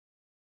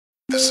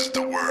This is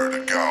the word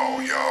to go,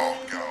 yo.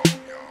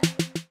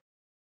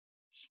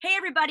 Hey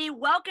everybody,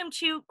 welcome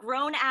to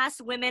Grown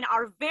Ass Women,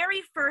 our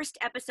very first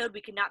episode.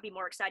 We could not be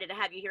more excited to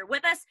have you here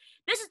with us.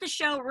 This is the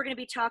show where we're going to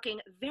be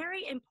talking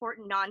very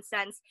important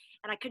nonsense,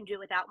 and I couldn't do it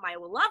without my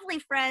lovely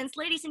friends.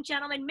 Ladies and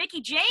gentlemen, Mickie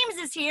James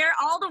is here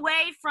all the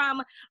way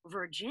from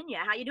Virginia.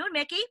 How you doing,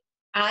 Mickie?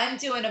 I'm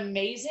doing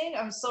amazing.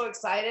 I'm so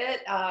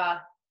excited.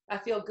 I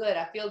feel good.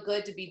 I feel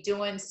good to be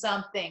doing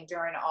something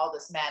during all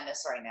this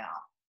madness right now.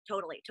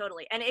 Totally.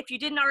 And if you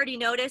didn't already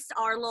notice,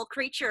 our little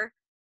creature,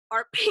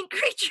 our pink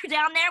creature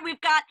down there,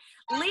 we've got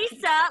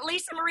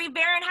Lisa Marie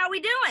Varon. How we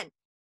doing?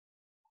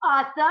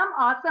 Awesome.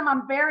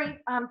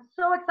 I'm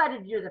so excited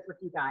to do this with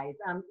you guys.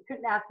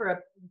 Couldn't ask for a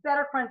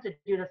better friend to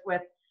do this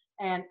with.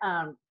 And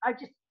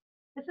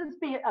this is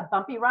be a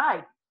bumpy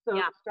ride. So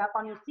strap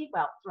on your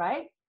seatbelts,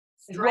 right?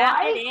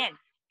 Strap it in.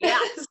 Yeah.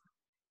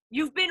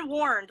 You've been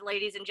warned,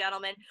 ladies and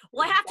gentlemen.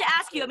 Well, I have to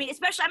ask you,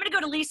 especially, I'm going to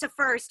go to Lisa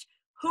first.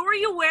 Who are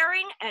you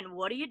wearing and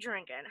what are you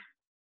drinking?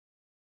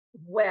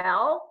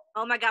 Well.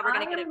 Oh my God, we're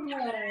going to get it.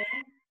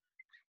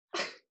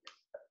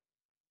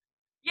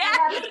 Yeah.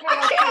 I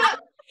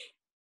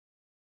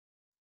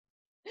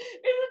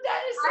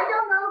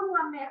don't know who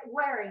I'm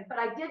wearing, but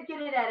I did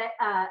get it at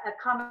a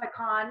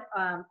Comic-Con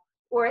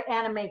or an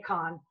Anime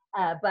Con.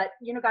 But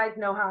you guys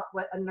know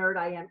what a nerd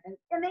I am. And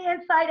in the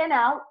inside and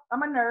out,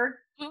 I'm a nerd.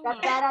 Mm-hmm.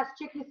 That badass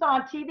chick you saw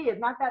on TV is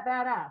not that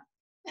badass.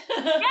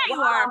 Yeah, you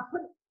are.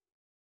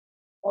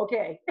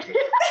 Okay.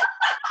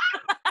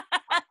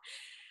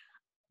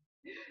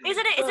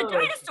 It's a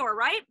dinosaur,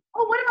 right?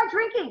 Oh, what am I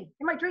drinking?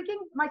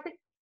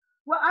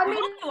 Well, I made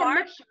a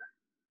mixture.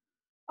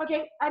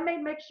 Okay, I made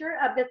a mixture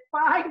of this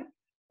fine,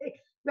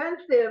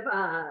 expensive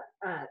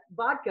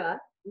vodka,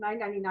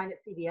 $9.99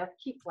 at CVS,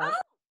 cheap flex.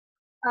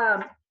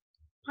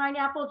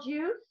 Pineapple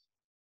juice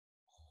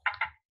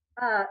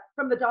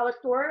from the dollar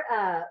store,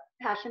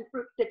 passion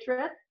fruit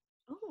citrus.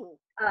 Ooh.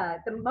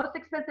 The most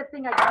expensive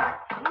thing I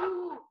got.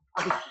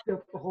 I just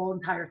spilled the whole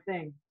entire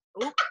thing.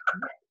 Ooh.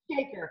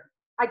 Shaker.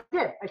 I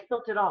did. I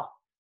spilled it all.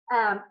 So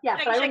I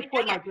already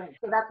poured my drink,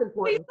 so that's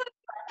important.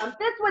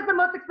 This was the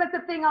most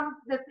expensive thing on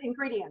this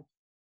ingredient.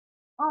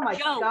 Oh my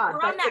God!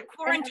 We're on that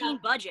quarantine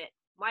budget.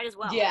 Might as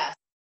well. Yes.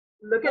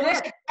 Look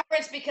at it.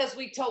 Because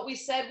we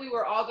said we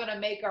were all going to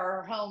make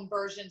our home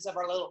versions of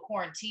our little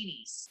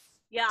quarantinis.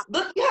 Yeah.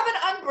 Look, you have an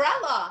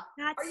umbrella.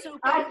 That's so cool.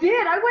 I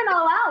did. I went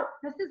all out.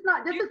 This is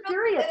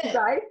serious, you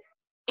guys.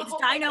 It's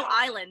Dino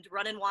Island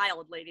running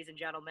wild, ladies and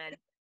gentlemen.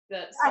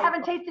 I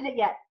haven't tasted it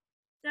yet.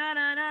 Na,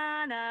 na,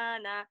 na, na,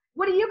 na.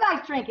 What are you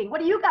guys drinking?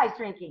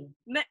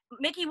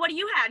 Mickie, what do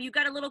you have? You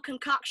got a little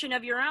concoction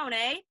of your own,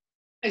 eh?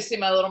 I see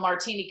my little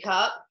martini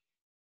cup.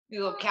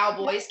 You little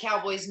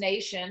Cowboys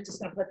Nation.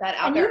 Just gonna put that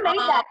out there. You made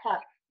that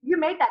cup. You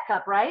made that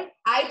cup, right?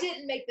 I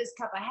didn't make this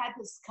cup. I had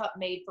this cup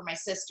made for my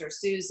sister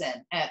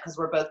Susan, because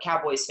we're both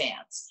Cowboys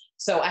fans.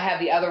 So I have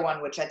the other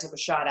one, which I took a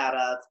shot out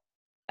of,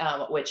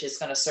 which is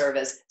going to serve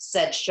as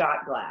said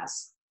shot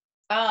glass.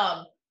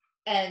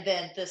 And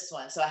then this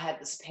one. So I had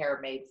this pair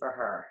made for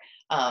her.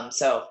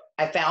 So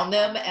I found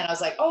them, and I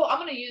was like, oh, I'm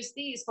going to use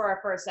these for our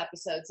first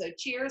episode. So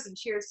cheers, and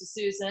cheers to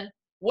Susan.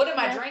 What am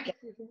I drinking?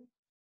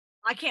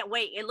 I can't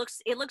wait. It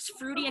looks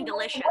fruity and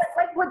delicious.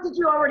 What did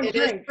you already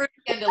drink? It is fruity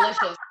and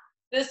delicious.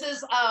 This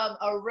is a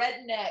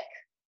redneck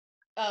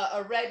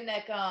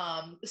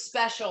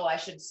special, I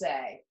should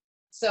say.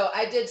 So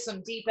I did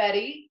some Deep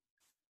Eddy,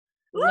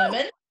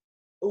 lemon,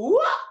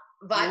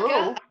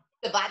 vodka,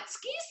 the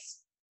Vatskis,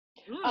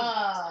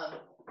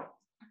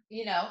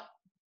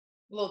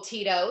 little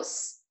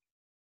Tito's.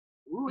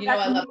 Ooh,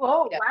 I love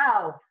Tito's.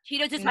 Wow.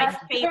 Tito's is my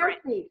favorite.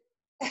 Fancy.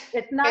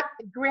 It's not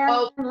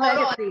Grand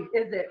Legacy,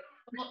 is it?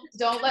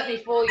 Don't let me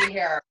fool you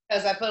here,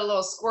 because I put a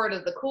little squirt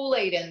of the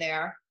Kool-Aid in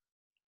there.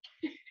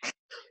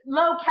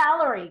 Low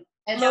calorie.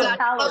 And low so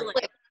calorie.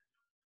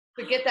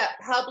 To get that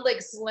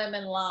Publix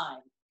lemon lime,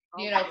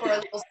 for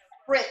a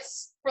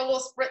little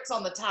spritz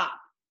on the top.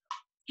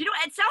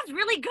 It sounds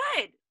really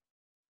good.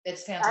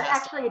 It's fantastic.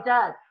 Actually, it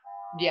does.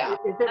 Yeah.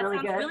 Is it really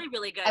good? Really,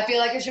 really good. I feel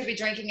like I should be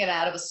drinking it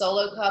out of a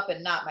Solo cup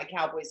and not my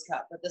Cowboys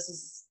cup, but this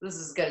is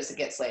as good as it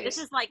gets, ladies.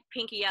 This is like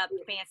pinky up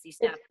fancy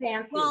stuff. It's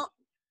fancy. Well,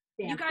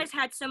 you guys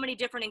had so many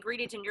different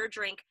ingredients in your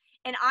drink,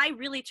 and I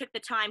really took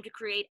the time to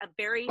create a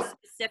very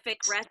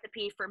specific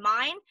recipe for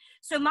mine.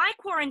 So my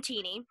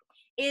Quarantini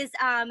is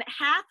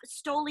half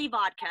Stoli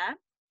vodka,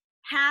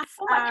 half.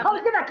 Oh my God,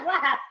 look at that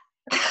glass!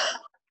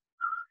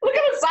 Look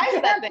at the size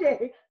of that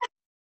thing.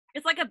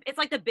 It's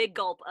like the big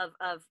gulp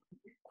of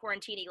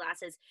Quarantini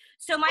glasses.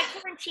 So my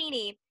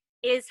Quarantini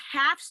is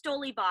half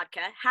Stoli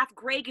vodka, half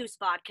Grey Goose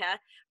vodka.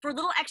 For a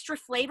little extra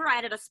flavor, I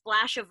added a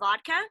splash of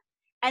vodka,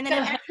 and then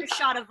an extra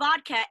shot of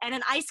vodka and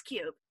an ice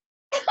cube.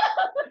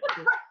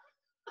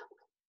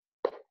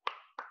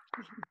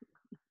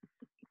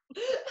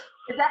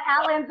 Is that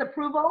Alan's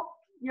approval?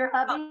 Your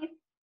hubby?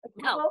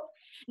 No.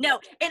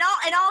 In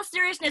all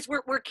seriousness,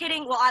 we're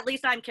kidding. Well, at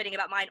least I'm kidding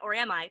about mine, or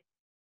am I?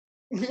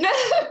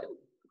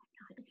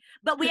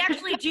 But we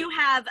actually do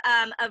have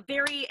a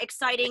very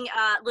exciting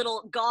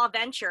little GAW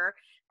venture.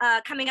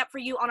 coming up for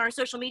you on our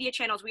social media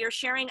channels. We are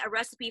sharing a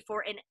recipe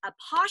for a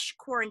posh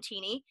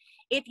quarantini,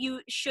 if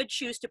you should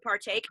choose to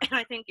partake, and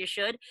I think you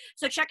should.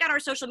 So check out our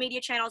social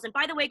media channels. And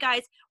by the way,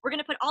 guys, we're going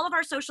to put all of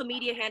our social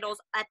media handles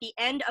at the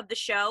end of the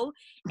show.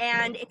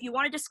 And if you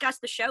want to discuss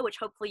the show, which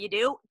hopefully you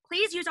do,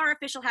 please use our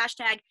official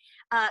hashtag,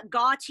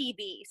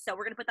 GAWTV. So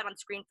we're going to put that on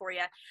screen for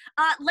you.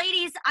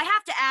 Ladies, I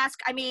have to ask,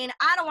 I mean,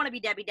 I don't want to be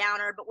Debbie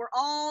Downer, but we're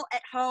all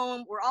at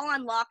home. We're all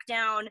on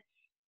lockdown.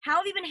 How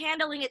have you been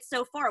handling it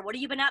so far? What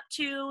have you been up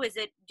to?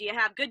 Do you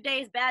have good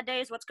days, bad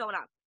days? What's going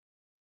on?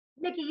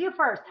 Mickey, you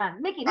first,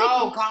 hon. Mickey.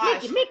 Oh,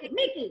 gosh. Mickey.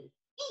 Me.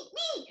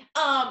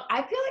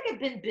 I feel like I've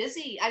been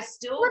busy. I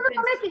still Flip him been,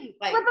 a Mickey.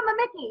 like, Flip him a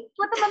Mickey.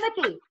 Flip him a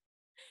Mickey.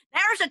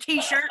 There's a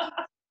t-shirt.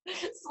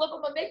 slip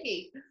him a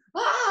Mickey.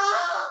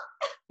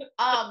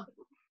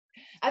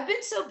 I've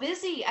been so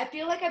busy. I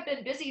feel like I've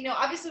been busy. You know,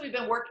 obviously we've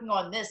been working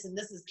on this, and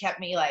this has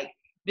kept me like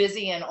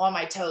busy and on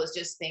my toes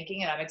just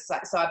thinking, and I'm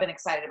excited. So I've been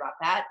excited about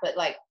that. But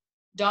like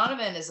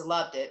Donovan has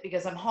loved it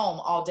because I'm home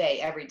all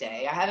day, every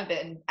day. I haven't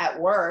been at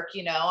work,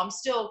 you know. I'm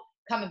still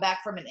coming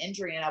back from an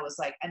injury, and I was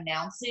like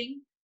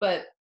announcing,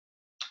 but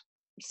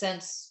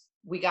since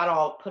we got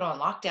all put on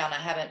lockdown, I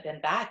haven't been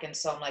back. And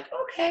so I'm like,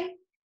 okay,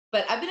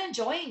 but I've been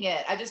enjoying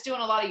it. I'm just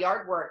doing a lot of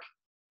yard work.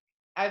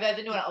 I've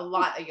been doing a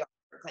lot of yard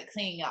work, like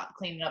cleaning up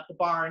the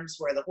barns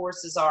where the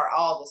horses are,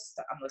 all this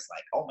stuff. I'm just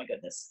like, oh my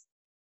goodness.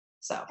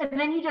 So And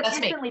then you just that's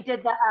recently me.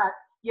 did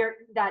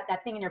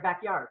that thing in your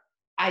backyard.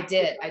 I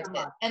did. And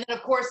then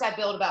of course I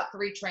build about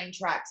 3 train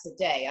tracks a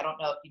day. I don't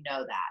know if you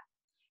know that.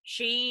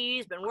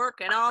 She's been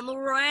working on the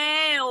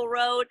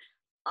railroad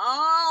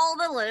all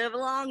the live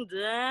long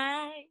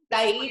day.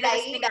 And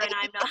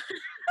I'm not.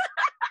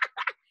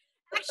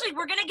 Actually,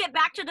 we're going to get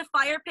back to the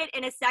fire pit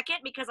in a second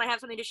because I have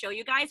something to show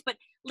you guys. But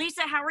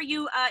Lisa, how are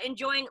you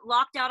enjoying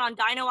lockdown on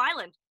Dino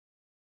Island?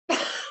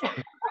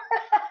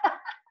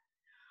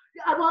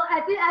 Well,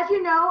 as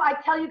you know, I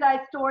tell you guys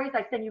stories.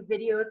 I send you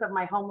videos of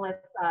my homeless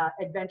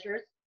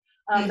adventures,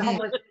 the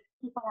homeless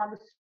people on the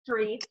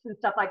streets and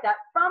stuff like that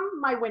from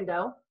my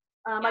window.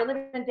 I live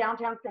in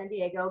downtown San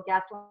Diego,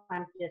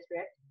 Gasaway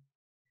district.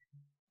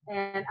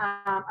 And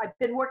I've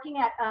been working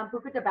at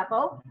Buca de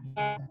Beppo,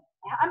 and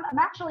I'm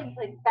actually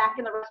like back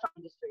in the restaurant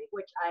industry,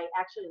 which I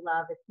actually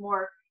love. It's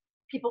more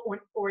people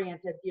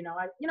oriented, you know.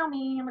 You know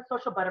me, I'm a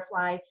social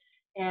butterfly,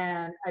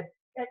 and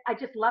I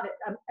just love it.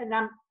 And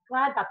I'm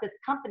glad about this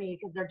company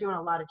because they're doing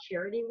a lot of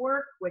charity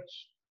work,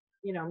 which,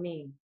 you know,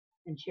 me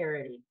and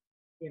charity,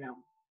 you know,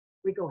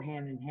 we go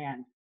hand in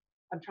hand.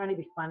 I'm trying to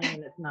be funny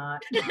and it's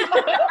not.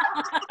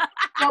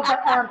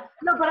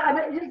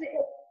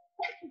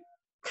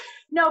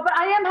 No, but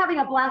I am having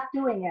a blast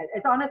doing it.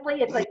 It's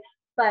honestly, it's like,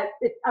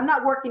 I'm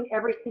not working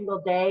every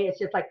single day. It's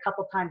just like a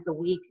couple times a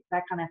week,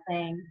 that kind of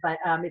thing. But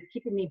it's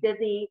keeping me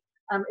busy.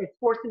 It's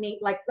forcing me,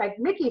 like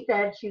Mickie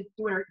said, she's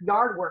doing her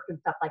yard work and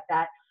stuff like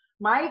that.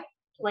 My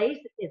place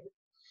is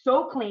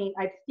so clean.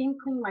 I've steam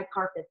cleaned my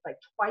carpets like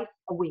twice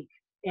a week.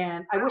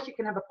 And I wish you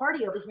can have a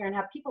party over here and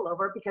have people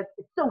over because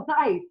it's so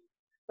nice.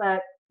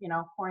 But, you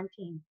know,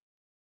 quarantine.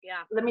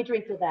 Yeah. Let me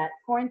drink to that.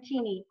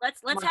 Quarantini.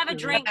 Let's have a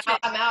drink.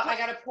 I'm out. I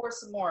got to pour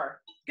some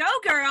more. Go,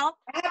 girl.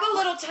 I have a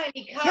little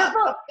tiny cup.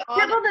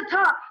 Careful the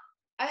top.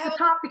 I have the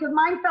top because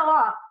mine fell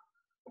off.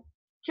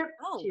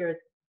 Cheers.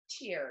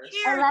 Cheers.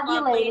 I love you,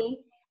 lovely. lady.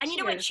 And you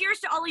know what? Cheers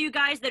to all of you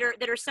guys that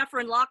are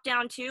suffering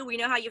lockdown too. We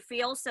know how you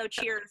feel, so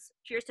cheers.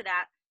 Cheers to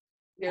that.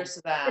 Cheers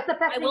to that. It's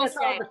affecting us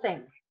all the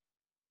same.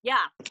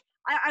 Yeah.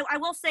 I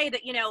will say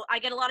that, you know, I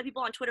get a lot of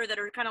people on Twitter that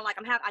are kind of like,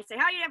 I say,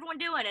 how are you everyone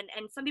doing?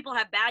 And some people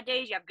have bad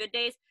days, you have good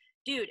days.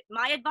 Dude,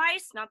 my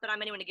advice, not that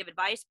I'm anyone to give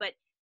advice, but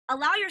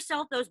allow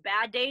yourself those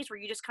bad days where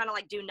you just kind of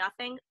like do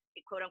nothing,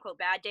 quote unquote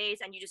bad days,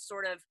 and you just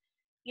sort of,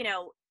 you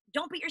know,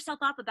 don't beat yourself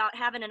up about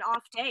having an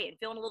off day and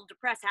feeling a little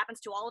depressed. It happens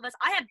to all of us.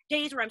 I have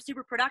days where I'm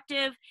super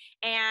productive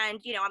and,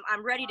 you know,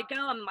 I'm ready to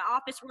go. I'm in my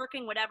office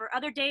working, whatever.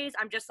 Other days,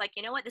 I'm just like,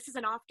 you know what? This is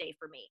an off day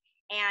for me.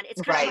 And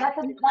it's kind of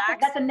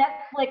that's a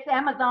Netflix,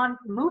 Amazon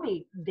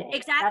movie day.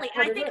 Exactly.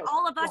 And I think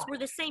all of us were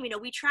the same. You know,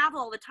 we travel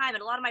all the time.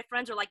 And a lot of my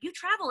friends are like, you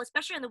travel,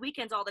 especially on the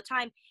weekends all the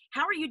time.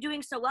 How are you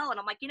doing so well? And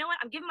I'm like, you know what?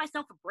 I'm giving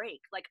myself a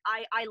break. Like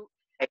I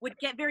would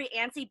get very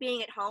antsy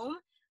being at home.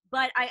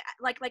 But I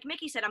like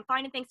Mickie said, I'm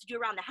finding things to do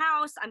around the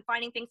house. I'm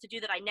finding things to do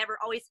that I never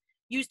always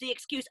use the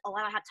excuse, oh,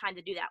 I don't have time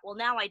to do that. Well,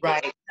 now I do.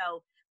 Right.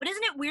 So, but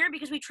isn't it weird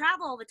because we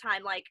travel all the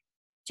time, like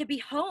to be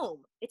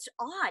home? It's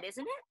odd,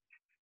 isn't it?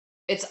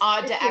 It's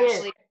odd to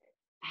actually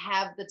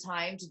have the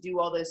time to do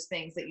all those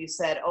things that you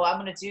said, oh,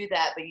 I'm going to do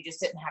that, but you just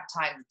didn't have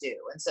time to do.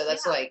 And so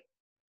that's like,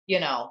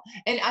 you know,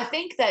 and I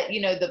think that,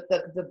 you know,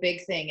 the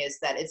big thing is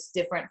that it's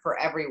different for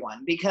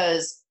everyone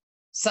because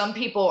some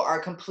people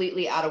are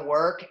completely out of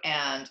work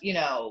and, you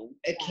know,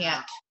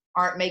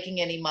 aren't making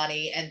any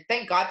money. And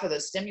thank God for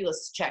those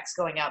stimulus checks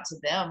going out to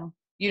them.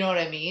 You know what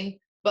I mean?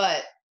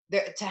 But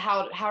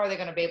how are they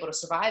going to be able to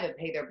survive and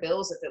pay their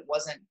bills if it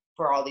wasn't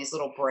for all these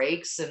little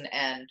breaks?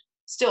 And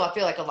still, I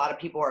feel like a lot of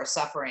people are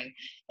suffering.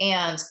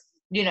 And,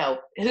 you know,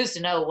 who's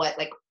to know what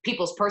like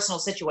people's personal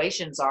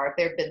situations are if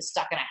they've been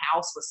stuck in a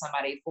house with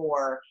somebody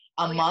for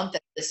a month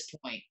at this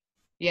point.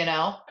 you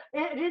know?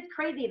 It is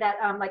crazy that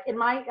like in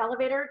my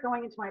elevator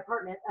going into my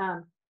apartment,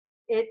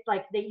 it's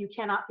like that you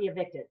cannot be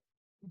evicted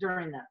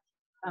during this.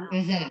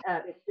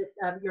 It's just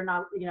you're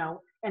not,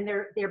 and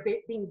they're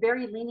being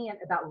very lenient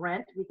about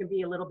rent. We can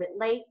be a little bit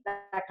late,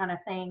 that kind of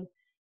thing,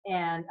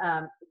 and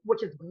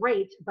which is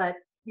great. But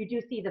you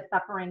do see the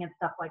suffering and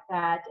stuff like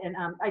that. And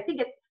I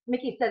think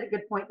Mickie said a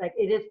good point. Like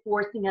it is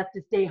forcing us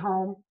to stay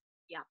home,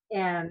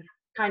 and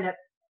kind of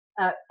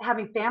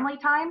having family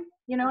time.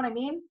 You know what I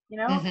mean?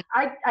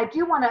 I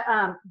do want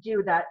to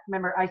do that.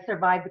 Remember, I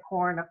survived the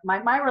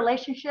my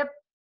relationship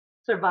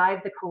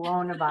survived the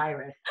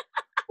coronavirus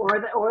or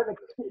the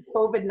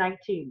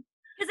COVID-19.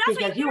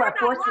 Because you are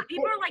forced to.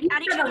 People are like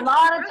at each other. A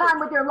lot of time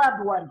with your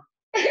loved one.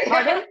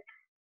 Pardon?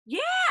 Yeah,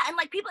 and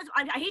like people,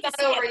 I hate to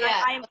say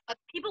it, but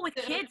people with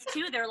kids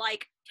too. They're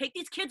like, take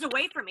these kids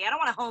away from me. I don't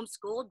want to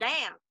homeschool.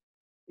 Damn.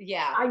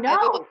 Yeah, I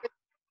know.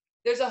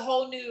 There's a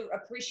whole new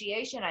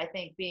appreciation, I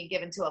think, being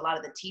given to a lot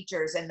of the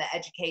teachers and the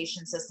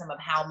education system of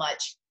how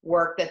much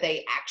work that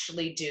they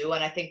actually do.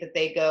 And I think that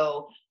they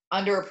go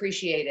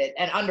underappreciated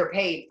and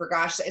underpaid for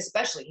gosh,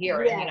 especially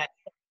here in the United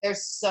States. They're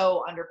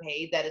so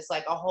underpaid that it's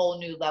like a whole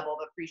new level of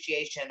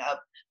appreciation of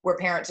where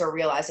parents are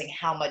realizing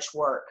how much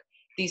work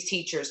these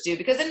teachers do.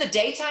 Because in the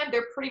daytime,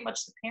 they're pretty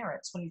much the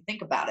parents when you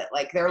think about it.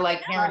 Like they're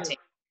like parenting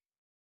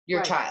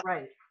your child.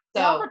 Right.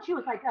 So also too,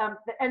 it's like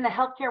and the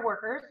healthcare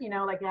workers,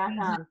 like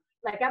that.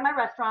 Like at my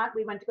restaurant,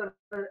 we went to go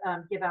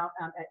to give out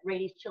at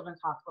Rady's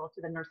Children's Hospital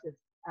to the nurses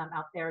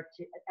out there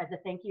as a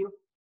thank you.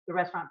 The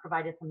restaurant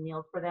provided some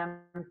meals for them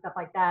and stuff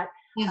like that,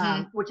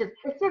 which is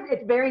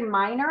it's very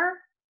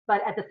minor,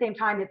 but at the same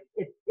time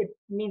it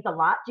means a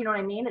lot. Do you know what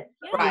I mean? It's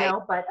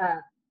but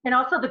and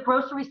also the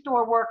grocery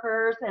store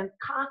workers and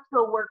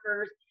Costco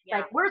workers.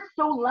 Like we're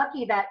so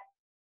lucky that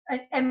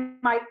and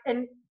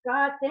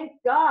God,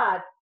 thank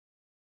God,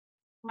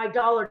 my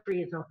Dollar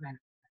Tree is open.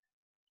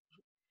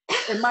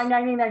 And my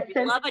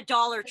 99-cent love a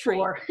Dollar Tree.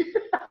 Store.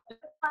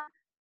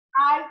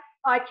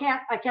 I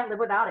can't live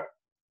without it.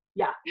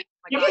 Yeah.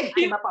 It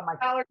came up on my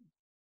I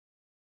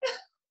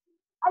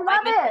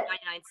love it.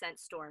 99-cent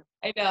store.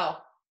 I know.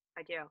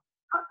 I do.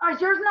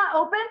 Is yours not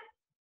open?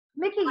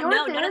 Mickie, yours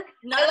no, is.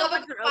 I love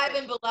a good five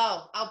and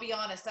below. I'll be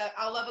honest.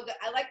 I like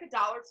the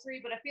Dollar Tree,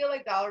 but I feel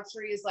like Dollar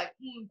Tree is like,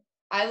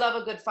 I love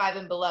a good 5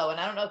 and below. And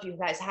I don't know if you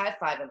guys have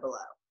 5 and below.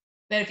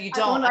 Then if you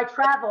don't, when I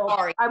travel,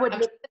 I would I'm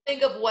trying to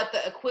think of what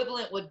the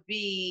equivalent would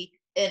be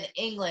in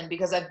England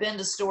because I've been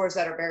to stores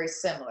that are very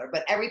similar,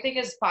 but everything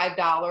is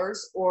 $5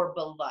 or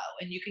below,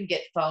 and you can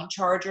get phone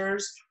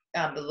chargers,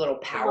 the little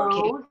power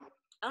cables,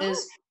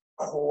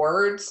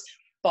 cords,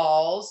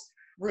 balls,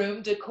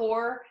 room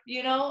decor.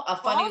 A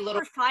funny balls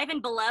little for 5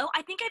 and below.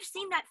 I think I've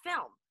seen that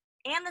film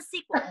and the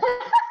sequel.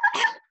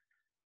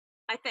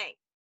 I think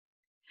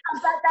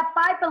that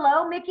 5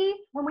 below, Mickie.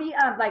 When we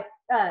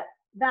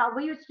Val,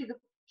 we used to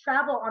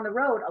travel on the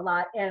road a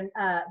lot, and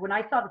when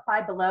I saw the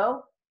 5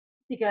 below,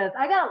 because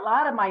I got a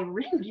lot of my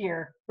ring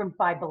gear from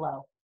 5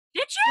 below.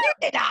 Did you?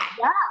 Did I?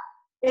 Yeah.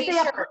 They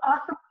have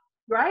awesome,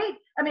 right?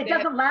 I mean, it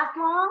doesn't last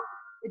long.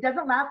 It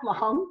doesn't last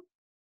long.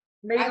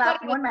 Maybe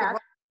last one match.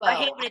 I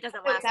hate when it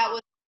doesn't last. That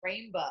was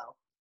rainbow.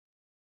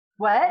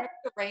 What?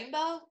 The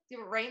rainbow? Do you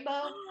have a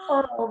rainbow?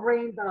 Oh,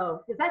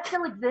 rainbow. Does that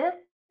still exist?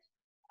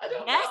 I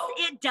don't yes, know.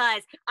 it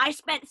does. I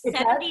spent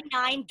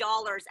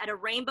 $79 at a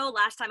Rainbow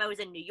last time I was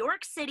in New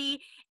York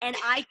City, and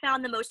I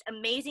found the most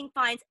amazing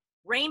finds.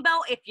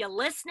 Rainbow, if you're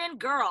listening,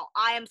 girl,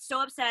 I am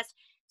so obsessed.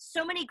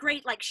 So many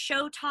great like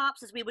show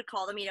tops, as we would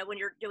call them, when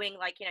you're doing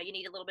like, you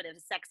need a little bit of a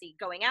sexy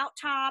going out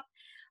top.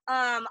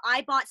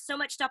 I bought so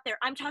much stuff there.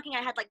 I'm talking,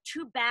 I had like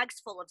 2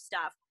 bags full of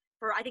stuff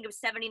for, I think it was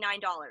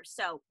 $79.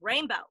 So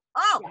Rainbow.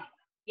 Oh,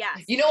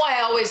 yes.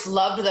 I always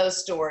loved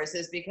those stores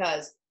is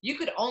because you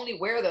could only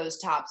wear those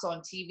tops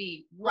on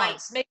TV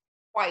once, maybe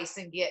twice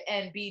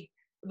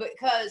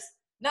because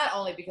not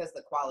only because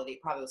the quality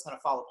probably was going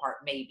to fall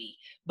apart, maybe,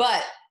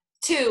 but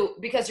 2,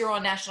 because you're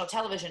on national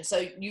television.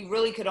 So you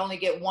really could only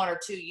get 1 or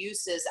 2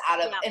 uses out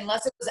of,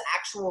 unless it was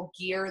actual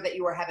gear that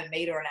you were having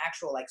made or an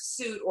actual like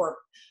suit or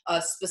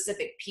a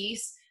specific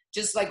piece,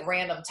 just like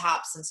random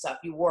tops and stuff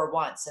you wore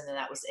once and then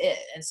that was it.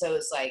 And so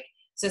it's like,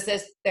 to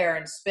sit there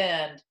and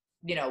spend,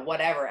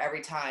 whatever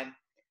every time,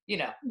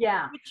 Yeah.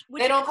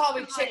 They don't call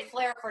me Chick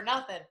Flair for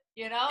nothing,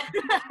 Which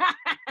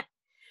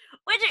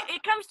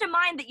it comes to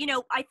mind that,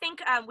 I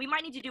think we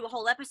might need to do a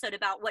whole episode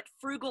about what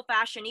frugal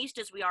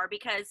fashionistas we are,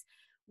 because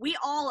we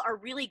all are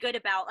really good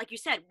about, like you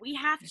said, we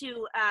have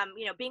to,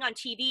 being on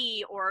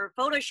TV or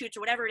photo shoots or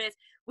whatever it is,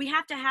 we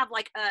have to have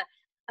like a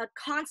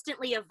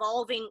constantly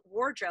evolving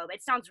wardrobe.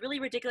 It sounds really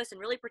ridiculous and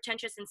really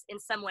pretentious in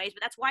some ways,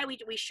 but that's why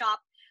we shop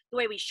the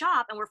way we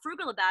shop, and we're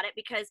frugal about it,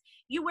 because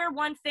you wear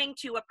one thing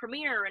to a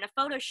premiere and a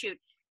photo shoot,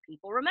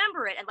 people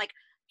remember it. And like,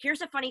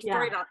 here's a funny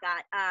story about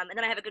that. And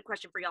then I have a good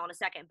question for y'all in a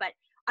second, but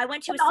I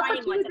went to a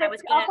signing once and I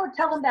was also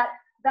tell them that,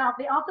 Val,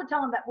 they also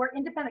tell them that we're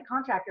independent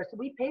contractors, so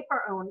we pay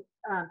for our own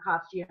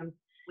costumes.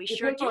 We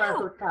sure pay for our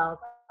hotels.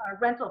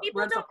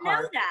 People don't know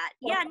cars. that.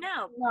 So, Yeah,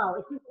 no.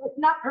 No, it's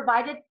not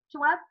provided to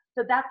us.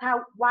 So that's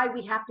why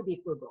we have to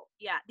be frugal.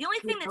 Yeah. The only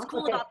thing that's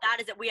cool about that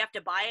is that we have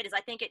to buy it. Is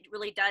I think it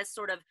really does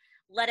sort of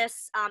let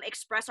us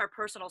express our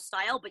personal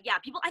style. But yeah,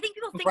 I think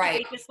people think that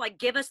they just like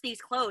give us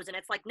these clothes, and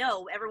it's like,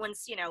 no,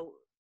 everyone's,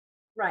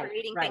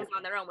 creating things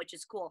on their own, which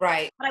is cool.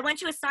 Right. But I went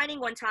to a signing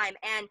one time,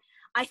 and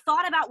I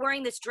thought about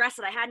wearing this dress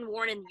that I hadn't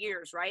worn in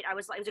years, right? It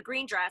was a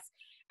green dress,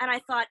 and I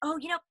thought, oh,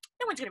 no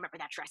one's gonna remember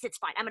that dress. It's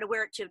fine. I'm gonna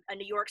wear it to a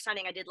New York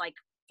signing I did like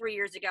 3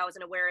 years ago. I was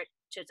gonna wear it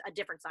to a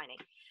different signing.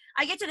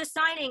 I get to the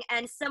signing,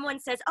 and someone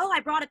says, oh, I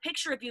brought a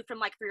picture of you from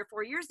like 3 or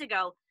 4 years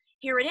ago.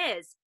 Here it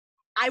is.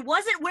 I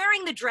wasn't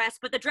wearing the dress,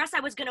 but the dress I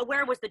was gonna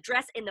wear was the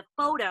dress in the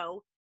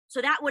photo.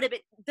 So that would have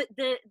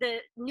been the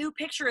new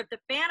picture of the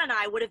fan and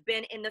I would have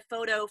been in the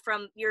photo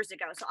from years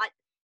ago. So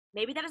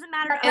maybe that doesn't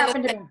matter. That's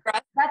happened to me.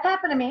 That's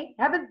happened to me.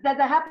 Does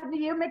that happen to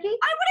you, Mickie?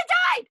 I would have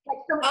died.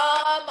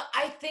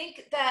 I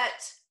think that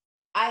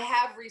I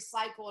have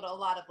recycled a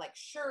lot of like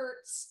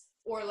shirts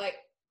or like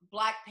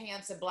black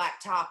pants and black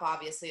top,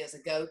 obviously, as a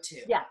go-to.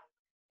 Yeah.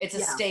 It's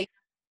a statement,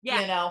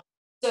 Yeah.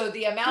 So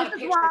the amount of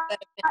pictures that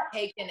have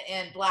been taken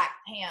in black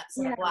pants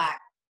and a black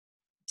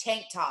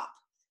tank top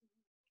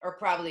are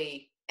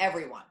probably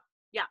everyone.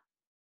 Yeah.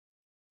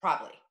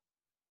 Probably.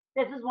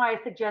 This is why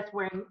I suggest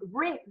wearing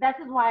this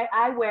is why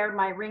I wear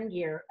my ring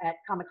gear at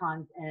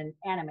Comic-Cons and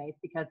animes,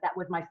 because that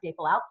was my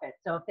staple outfit.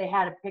 So if they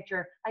had a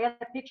picture, I got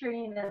a picture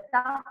in this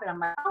outfit, I'm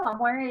like, oh, I'm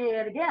wearing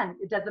it again.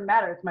 It doesn't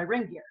matter. It's my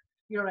ring gear.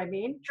 You know what I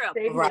mean? True.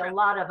 Saves me a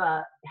lot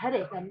of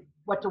headache on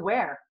what to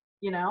wear,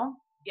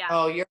 Yeah.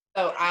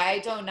 Oh, I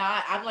do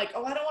not. I'm like,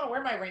 oh, I don't want to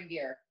wear my ring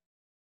gear.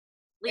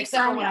 Lisa,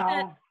 Except for when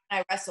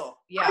I wrestle.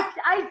 Yeah.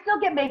 I still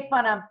get made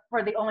fun of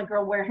for the only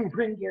girl wearing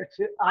ring gear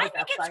too. I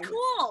think it's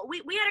cool.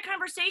 We had a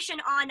conversation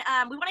on,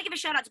 we want to give a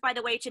shout out, by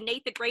the way, to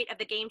Nate the Great of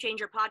the Game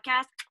Changer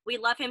podcast. We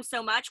love him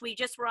so much. We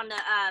just were on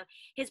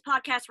his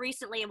podcast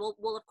recently, and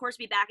we'll of course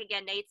be back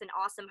again. Nate's an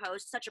awesome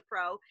host, such a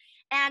pro.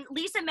 And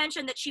Lisa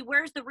mentioned that she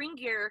wears the ring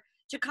gear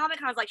to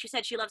Comic-Cons. Like she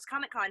said, she loves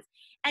Comic-Cons,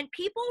 and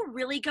people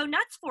really go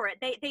nuts for it.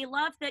 They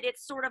love that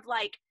it's sort of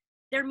like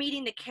they're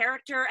meeting the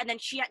character, and then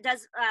she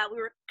does, we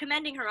were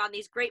commending her on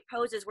these great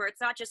poses where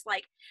it's not just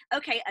like,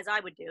 okay, as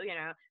I would do,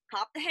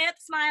 pop the hip,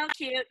 smile,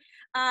 cute,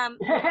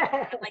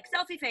 like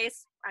selfie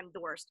face, I'm the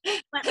worst.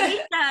 But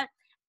Lisa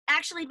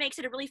actually makes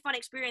it a really fun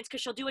experience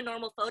because she'll do a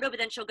normal photo, but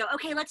then she'll go,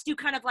 okay, let's do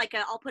kind of like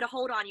I'll put a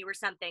hold on you or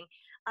something.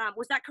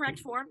 Was that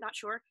correct form? Not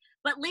sure.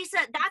 But Lisa,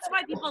 that's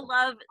why people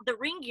love the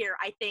ring gear,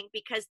 I think,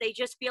 because they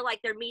just feel like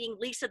they're meeting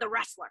Lisa the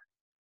wrestler.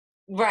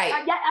 Right.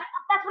 Yeah,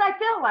 that's what I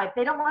feel like.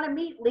 They don't want to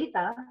meet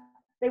Lisa.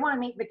 They want to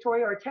meet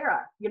Victoria or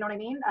Tara. You know what I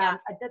mean? Yeah.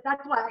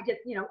 That's why I just,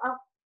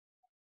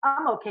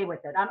 I'm okay with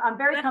it. I'm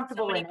very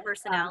comfortable so many in it.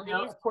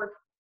 Personalities. Of course.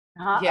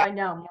 Yeah. I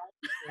know.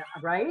 Yeah,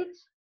 right?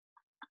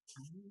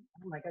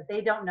 Oh my God,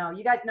 they don't know.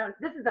 You guys know,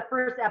 this is the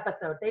first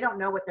episode. They don't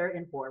know what they're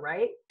in for,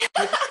 right?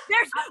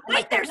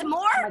 There's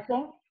more?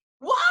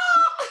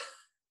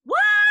 What?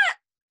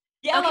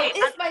 Yellow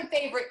is my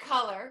favorite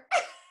color.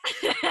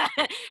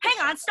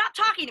 Hang on, stop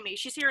talking to me.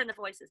 She's hearing the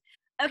voices.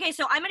 Okay,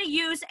 so I'm going to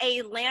use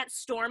a Lance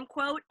Storm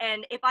quote,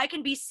 and if I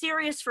can be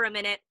serious for a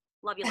minute,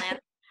 love you, Lance.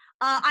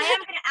 I am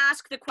going to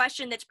ask the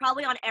question that's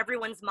probably on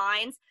everyone's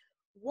minds.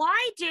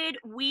 Why did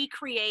we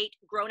create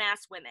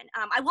Grown-Ass Women?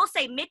 I will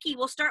say, Mickie,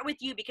 we'll start with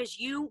you because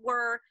you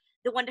were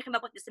the one to come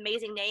up with this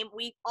amazing name.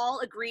 We all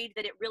agreed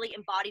that it really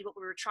embodied what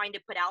we were trying to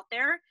put out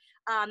there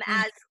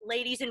as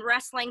ladies in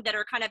wrestling that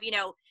are kind of,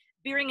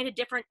 veering into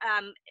different,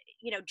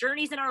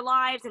 journeys in our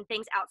lives and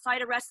things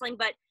outside of wrestling.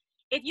 But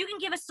if you can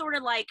give us sort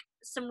of like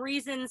some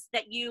reasons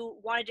that you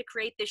wanted to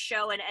create this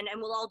show, and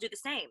we'll all do the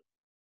same.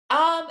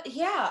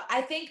 Yeah,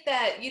 I think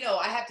that,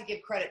 I have to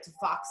give credit to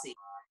Foxy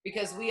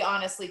because we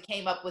honestly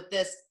came up with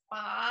this.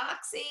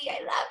 Foxy, I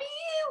love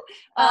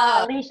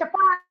you. Alicia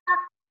Fox.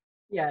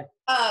 Yes.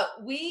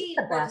 We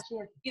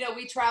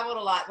we traveled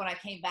a lot when I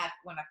come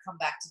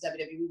back to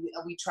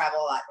WWE. We travel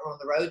a lot on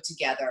the road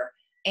together.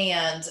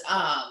 And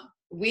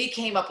we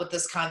came up with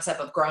this concept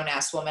of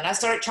grown-ass woman. I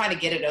started trying to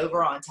get it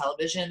over on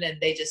television,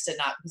 and they just did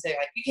not, because they're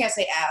like, you can't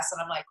say ass.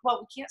 And I'm like, well,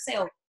 we can't say,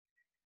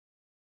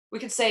 we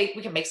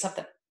can make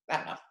something. I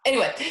don't know.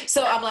 Anyway,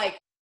 so I'm like,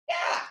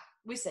 yeah,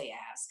 we say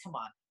ass. Come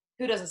on.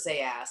 Who doesn't say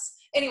ass?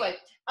 Anyway,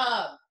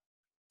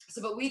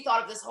 but we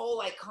thought of this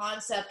whole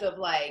concept of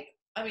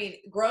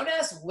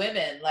grown-ass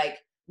women,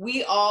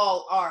 we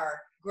all are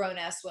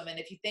grown-ass women.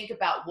 If you think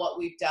about what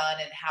we've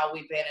done and how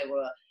we've been able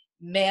to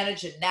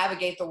manage and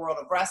navigate the world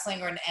of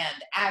wrestling and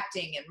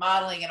acting and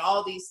modeling and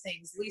all these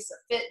things, Lisa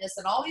Fitness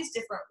and all these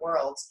different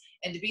worlds,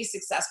 and to be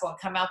successful and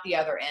come out the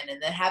other end and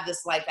then have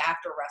this life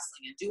after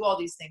wrestling and do all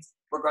these things.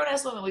 We're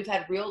grown-ass women. We've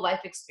had real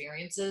life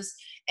experiences,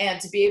 and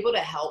to be able to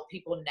help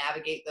people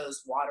navigate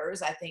those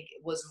waters, I think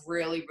it was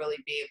really, really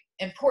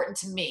important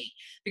to me,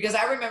 because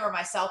I remember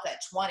myself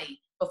at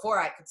 20, before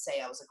I could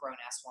say I was a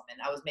grown-ass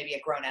woman, I was maybe a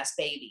grown-ass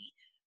baby.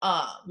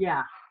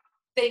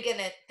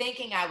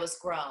 Thinking I was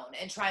grown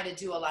and trying to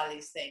do a lot of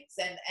these things.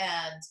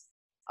 And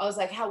I was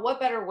like, what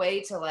better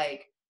way to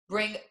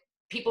bring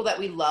people that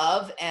we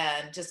love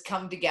and just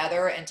come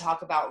together and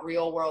talk about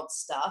real world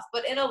stuff,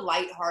 but in a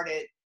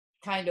lighthearted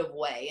kind of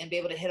way, and be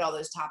able to hit all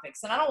those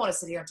topics. And I don't want to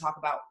sit here and talk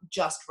about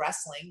just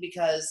wrestling,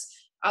 because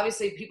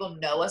obviously people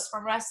know us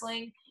from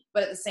wrestling,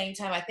 but at the same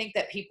time, I think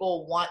that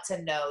people want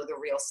to know the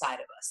real side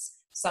of us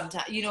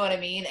sometimes, you know what I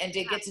mean? And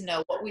to get to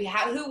know what we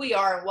have, who we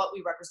are and what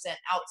we represent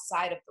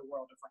outside of the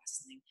world of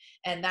wrestling.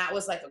 And that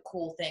was like a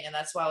cool thing. And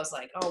that's why I was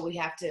like, oh,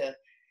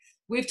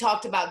 we've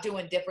talked about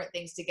doing different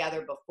things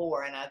together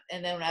before.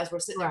 And then as we're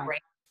sitting there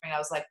brainstorming, I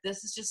was like,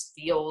 this is just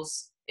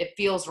it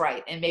feels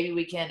right. And maybe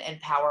we can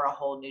empower a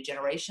whole new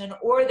generation,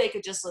 or they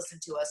could just listen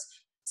to us,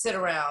 sit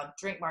around,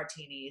 drink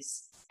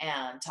martinis,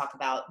 and talk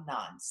about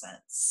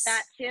nonsense.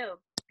 That too.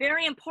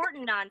 Very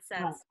important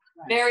nonsense.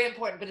 Right. Very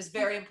important, but it's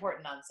very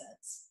important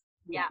nonsense.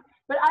 Yeah.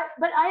 But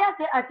I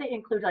have to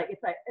include, like,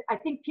 it's like, I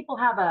think people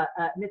have a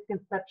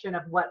misconception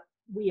of what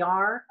we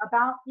are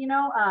about,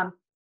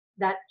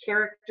 that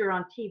character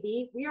on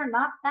TV. We are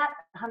not that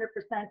 100%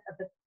 of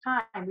the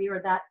time. We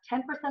are that 10%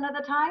 of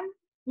the time,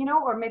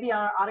 or maybe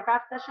on our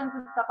autograph sessions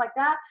and stuff like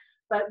that.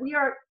 But we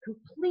are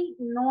complete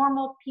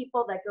normal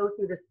people that go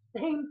through the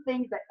same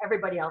things that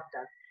everybody else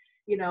does.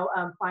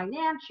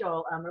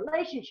 Financial,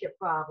 relationship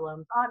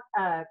problems,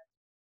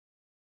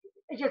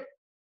 it's just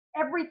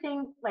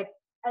everything. Like,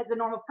 as a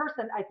normal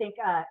person, I think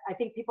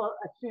people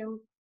assume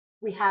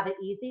we have it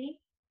easy,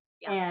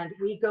 and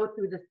we go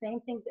through the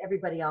same things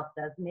everybody else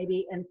does.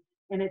 Maybe, and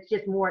it's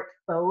just more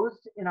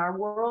exposed in our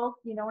world.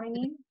 You know what I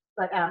mean?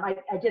 But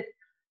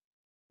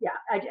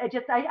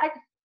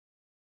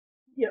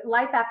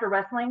life after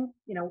wrestling.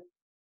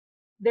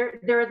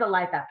 There is a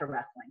life after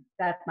wrestling.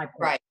 That's my point.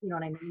 Right. You know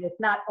what I mean? It's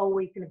not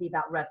always going to be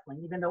about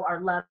wrestling, even though our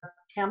love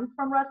stems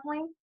from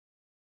wrestling.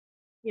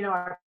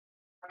 Our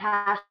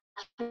passion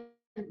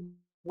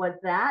was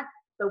that,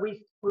 but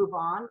we move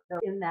on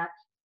in that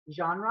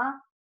genre.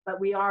 But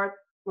we are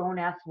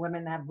grown-ass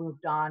women that have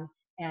moved on,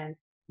 and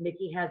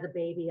Mickie has a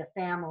baby, a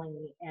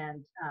family,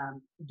 and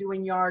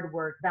doing yard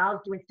work.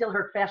 Val's doing still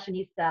her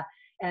fashionista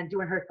and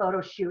doing her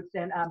photo shoots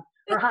and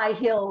her high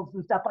heels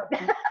and stuff like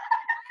that.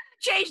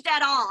 Change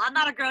that all. I'm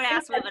not a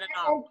grown-ass woman at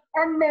all.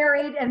 And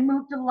married and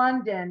moved to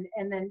London.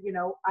 And then,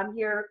 I'm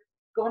here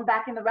going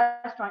back in the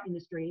restaurant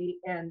industry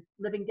and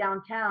living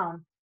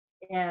downtown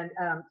and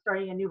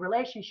starting a new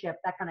relationship,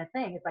 that kind of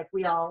thing. It's like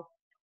we all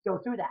go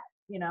through that,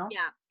 Yeah.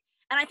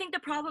 And I think the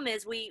problem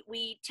is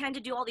we tend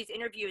to do all these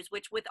interviews,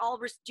 which, with all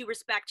due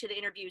respect to the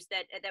interviews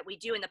that we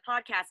do in the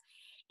podcast,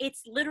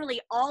 it's literally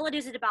all it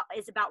is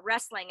about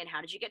wrestling and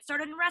how did you get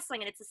started in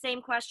wrestling? And it's the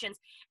same questions.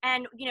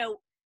 And,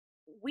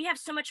 we have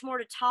so much more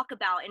to talk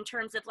about in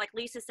terms of, like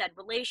Lisa said,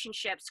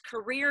 relationships,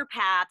 career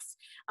paths,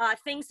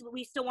 things that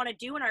we still want to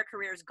do in our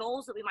careers,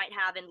 goals that we might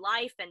have in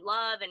life and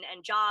love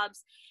and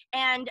jobs.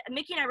 And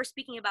Mickie and I were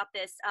speaking about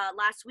this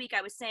last week.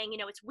 I was saying,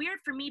 it's weird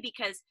for me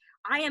because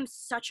I am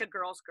such a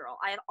girl's girl.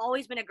 I have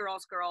always been a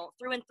girl's girl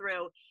through and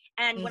through.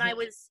 And when I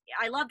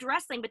loved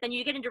wrestling, but then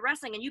you get into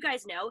wrestling and you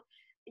guys know,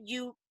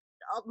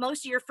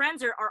 most of your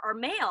friends are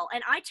male.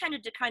 And I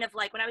tended to kind of,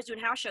 like, when I was doing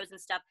house shows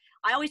and stuff,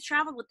 I always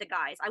traveled with the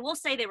guys. I will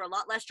say they were a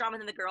lot less drama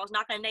than the girls.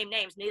 Not going to name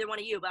names, neither one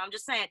of you, but I'm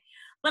just saying.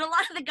 But a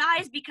lot of the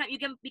guys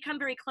become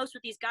very close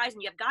with these guys,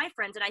 and you have guy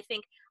friends. And I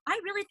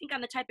really think I'm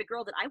the type of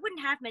girl that I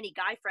wouldn't have many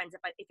guy friends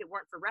if it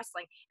weren't for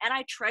wrestling. And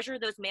I treasure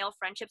those male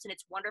friendships, and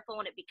it's wonderful,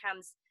 and it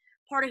becomes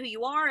part of who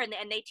you are, and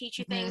they teach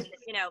you things,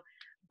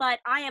 But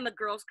I am a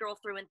girl's girl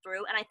through and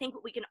through. And I think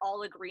what we can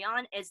all agree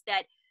on is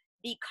that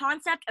the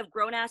concept of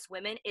grown-ass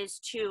women is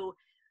to,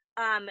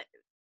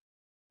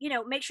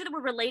 make sure that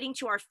we're relating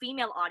to our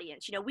female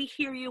audience. We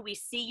hear you, we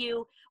see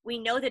you, we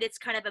know that it's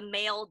kind of a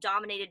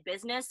male-dominated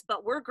business,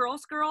 but we're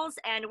girls,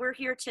 and we're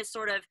here to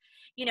sort of,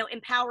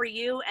 empower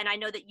you. And I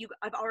know that you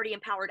have already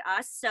empowered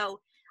us. So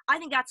I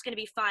think that's going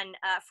to be fun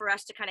for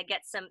us to kind of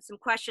get some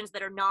questions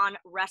that are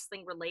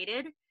non-wrestling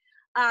related.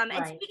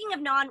 And speaking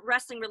of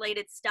non-wrestling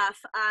related stuff,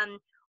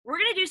 we're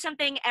going to do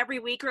something every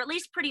week, or at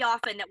least pretty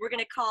often, that we're going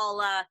to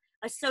call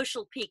a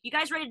social peek. You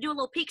guys ready to do a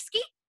little peek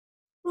ski?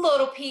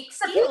 Little peek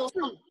ski.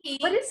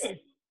 What is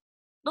it?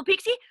 Little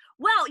peek ski?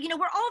 Well,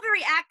 we're all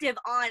very active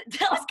on,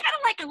 that was kind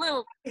of like a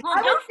little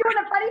I was doing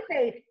a funny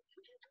face.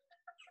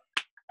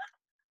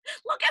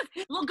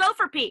 Little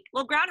gopher peek,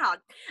 little groundhog.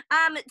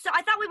 So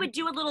I thought we would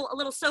do a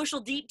little social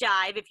deep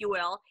dive, if you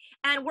will.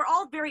 And we're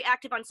all very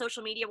active on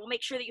social media. We'll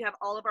make sure that you have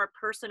all of our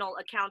personal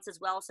accounts as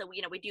well. So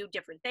we do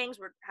different things.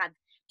 We have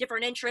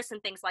different interests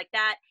and things like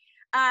that.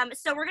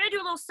 So we're going to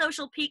do a little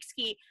social peek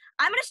ski.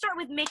 I'm going to start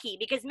with Mickie,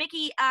 because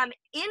Mickie,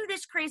 in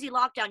this crazy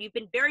lockdown, you've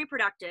been very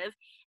productive,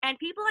 and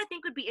people, I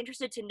think, would be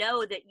interested to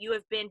know that you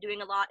have been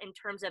doing a lot in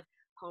terms of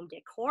home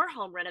decor,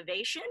 home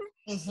renovation.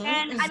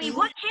 I mean,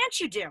 what can't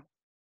you do?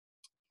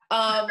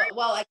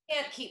 Well, I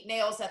can't keep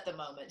nails at the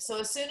moment. So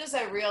as soon as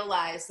I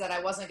realized that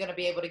I wasn't going to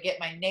be able to get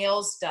my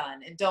nails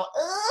done and look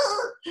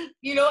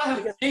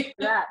at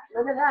that.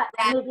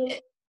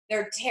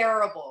 They're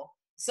terrible.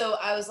 So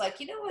I was like,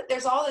 you know what?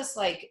 There's all this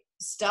like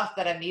stuff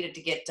that I needed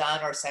to get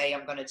done or say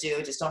I'm going to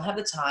do. Just don't have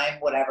the time,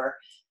 whatever.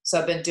 So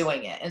I've been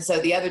doing it. And so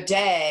the other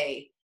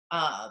day,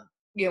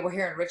 Yeah, we're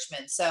here in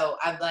Richmond. So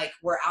I'm like,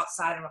 we're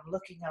outside and I'm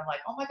looking and I'm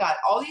like, oh my God,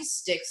 all these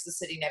sticks the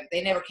city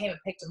they never came and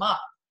picked them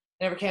up.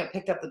 They never came and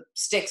picked up the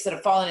sticks that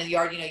have fallen in the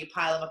yard. You know, you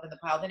pile them up in the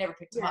pile. They never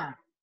picked them up.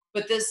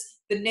 But the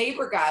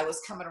neighbor guy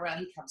was coming around.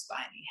 He comes by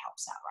and he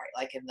helps out,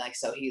 right? Like, and like,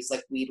 so he's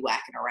like weed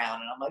whacking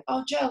around and I'm like,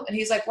 oh, Joe. And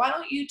he's like, why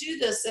don't you do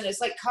this? And it's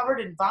like covered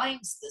in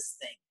vines, this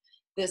thing.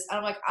 And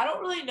I'm like, I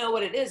don't really know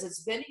what it is.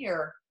 It's been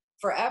here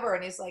forever.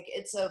 And he's like,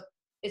 it's a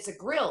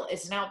grill.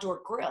 It's an outdoor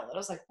grill. And I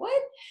was like,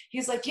 what?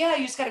 He's like, yeah,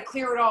 you just got to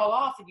clear it all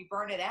off and you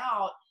burn it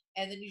out.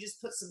 And then you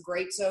just put some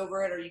grates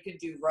over it, or you can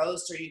do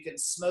roast, or you can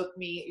smoke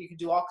meat. You can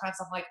do all kinds of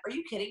stuff. I'm like, are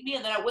you kidding me?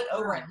 And then I went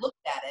over and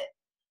looked at it.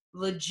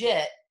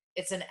 Legit.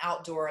 It's an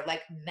outdoor,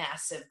 like,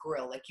 massive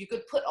grill. Like, you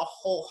could put a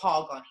whole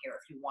hog on here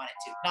if you wanted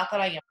to. Not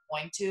that I am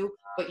going to,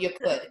 but you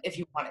could if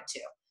you wanted to,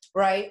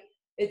 right?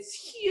 It's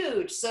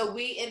huge. So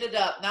we ended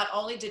up, not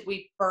only did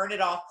we burn it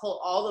off, pull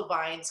all the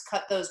vines,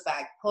 cut those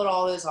back, pull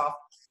all those off,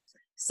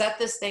 set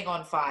this thing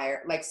on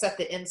fire, like set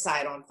the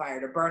inside on fire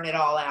to burn it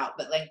all out.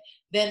 But like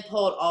then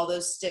pulled all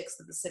those sticks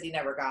that the city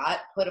never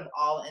got, put them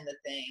all in the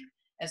thing.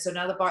 And so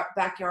now the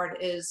backyard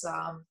is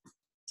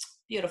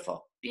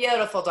beautiful.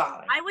 Beautiful,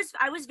 darling. I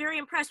was very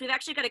impressed. We've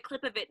actually got a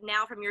clip of it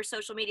now from your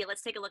social media.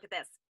 Let's take a look at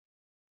this.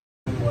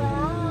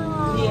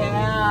 Wow.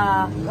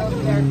 Yeah.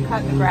 Over there,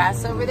 cutting the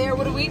grass over there.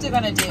 What are we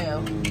gonna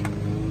do?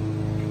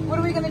 What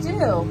are we gonna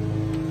do?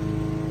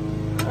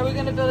 Are we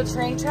gonna build a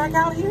train track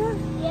out here?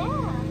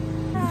 Yeah.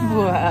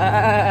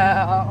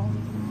 Wow.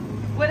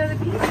 What are the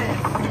pieces?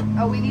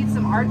 Oh, we need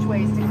some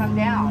archways to come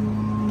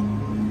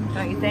down.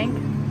 Don't you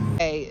think?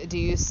 Hey, do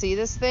you see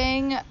this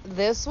thing?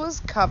 This was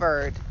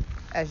covered,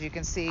 as you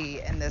can see,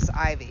 in this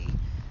ivy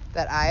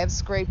that I have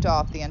scraped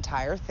off the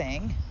entire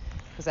thing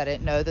because I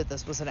didn't know that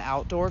this was an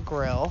outdoor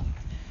grill.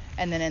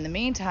 And then in the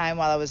meantime,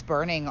 while I was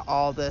burning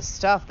all this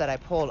stuff that I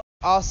pulled,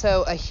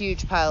 also a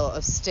huge pile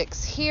of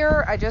sticks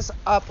here. I just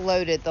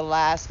uploaded the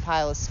last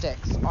pile of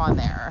sticks on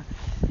there.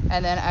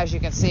 And then as you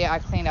can see, I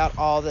cleaned out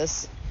all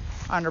this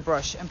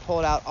underbrush and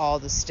pulled out all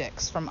the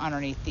sticks from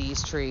underneath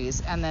these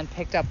trees and then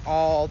picked up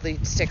all the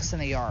sticks in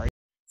the yard.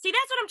 See,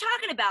 that's what I'm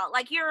talking about.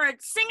 Like, you're a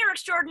singer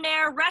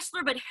extraordinaire,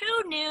 wrestler, but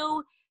who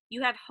knew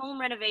you have home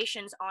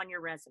renovations on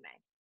your resume?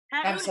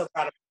 I'm so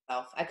proud of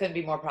myself. I couldn't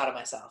be more proud of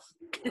myself.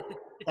 So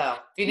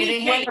if you need any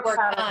handiwork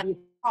done,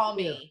 call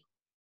me.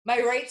 My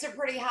rates are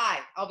pretty high,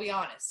 I'll be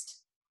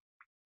honest.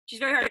 She's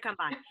very hard to come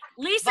by.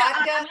 Lisa.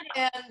 Vodka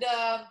and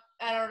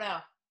I don't know,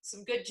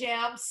 some good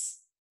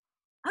jams.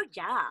 Oh,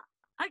 yeah.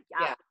 Oh,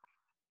 yeah.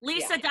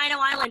 Lisa, Yeah. Dino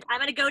Island, I'm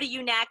going to go to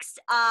you next.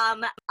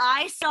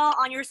 I saw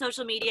on your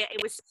social media,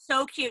 it was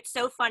so cute,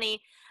 so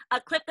funny, a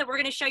clip that we're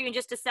going to show you in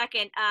just a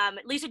second.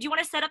 Lisa, do you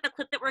want to set up the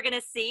clip that we're going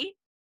to see?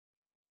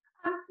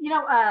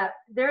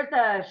 There's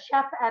a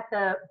chef at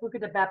the Buca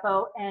de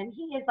Beppo, and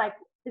he is like,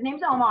 his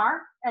name's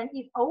Omar, and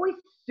he's always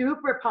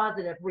super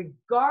positive,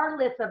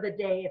 regardless of the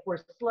day. If we're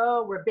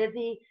slow, we're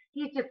busy.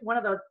 He's just one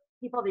of those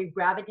people that you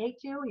gravitate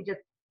to. He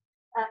just,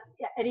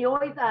 and he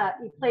always,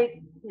 he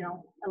plays,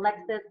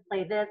 Alexis,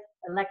 play this.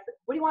 Alexis,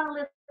 what do you want to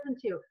listen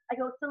to? I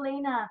go,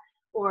 Selena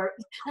or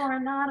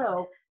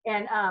Coronado.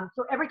 And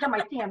so every time I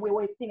see him, we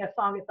always sing a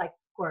song. It's like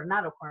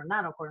Coronado,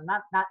 Coronado,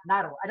 Coronado.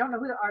 I don't know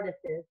who the artist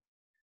is,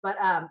 but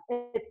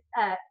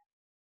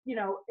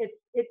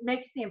it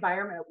makes the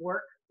environment at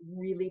work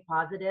really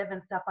positive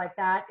and stuff like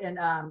that. And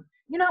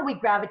we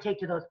gravitate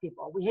to those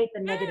people. We hate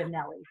the negative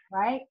Nellies,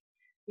 right?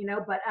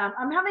 But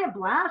I'm having a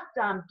blast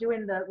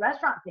doing the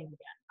restaurant thing again.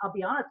 I'll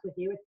be honest with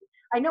you.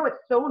 I know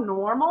it's so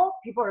normal.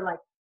 People are like,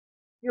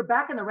 you're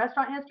back in the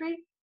restaurant industry,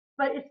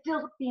 but it's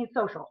still being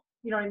social.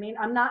 You know what I mean?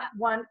 I'm not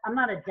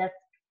a desk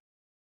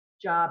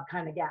job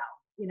kind of gal.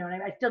 You know what I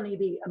mean? I still need to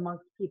be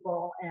amongst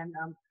people, and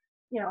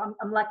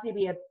I'm lucky to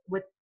be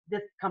with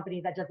this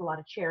company that does a lot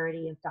of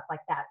charity and stuff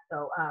like that.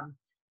 So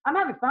I'm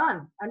having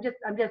fun. I'm just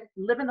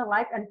living the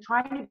life and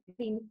trying to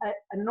be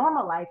a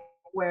normal life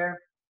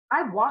where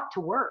I walk to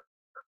work.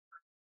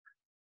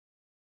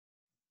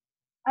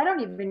 I don't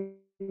even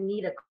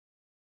need a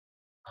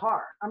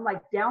car. I'm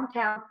like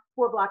downtown,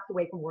 4 blocks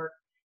away from work.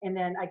 And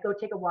then I go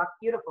take a walk,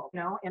 beautiful,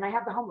 and I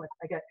have the homeless.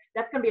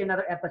 That's going to be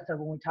another episode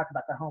when we talk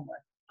about the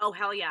homeless. Oh,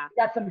 hell yeah.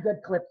 Got some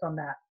good clips on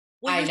that.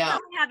 Well, you're still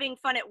having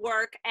fun at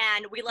work,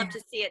 and we love to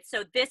see it.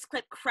 So this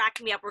clip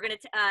cracked me up. We're going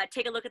to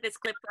take a look at this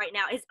clip right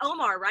now. Is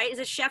Omar, right? Is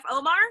it Chef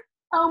Omar?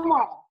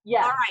 Omar,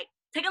 yeah. All right.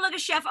 Take a look at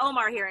Chef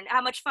Omar here and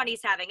how much fun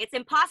he's having. It's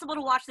impossible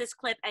to watch this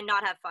clip and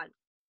not have fun.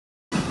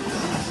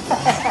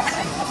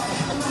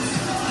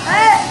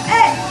 Hey!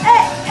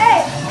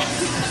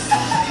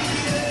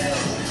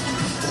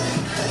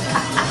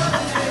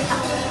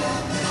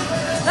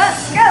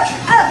 Let's go!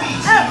 Up!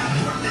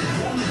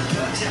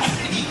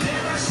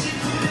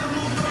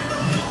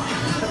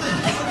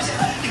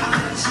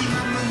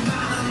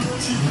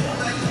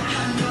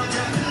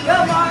 Go,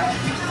 Omar!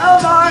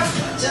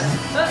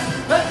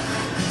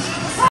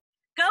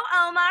 Go,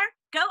 Omar!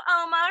 Go,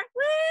 Omar!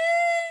 Woo!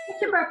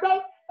 It's your birthday!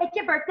 It's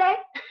your birthday!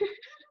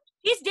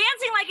 He's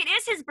dancing like it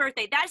is his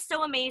birthday. That's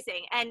so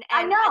amazing. And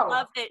I know. I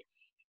love that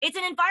it's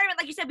an environment,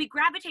 like you said, we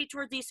gravitate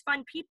towards these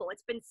fun people.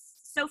 It's been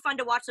so fun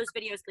to watch those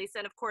videos, Lisa.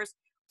 And of course,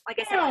 like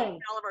I said,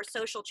 all of our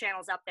social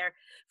channels up there.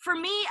 For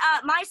me,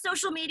 my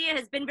social media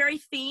has been very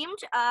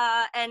themed,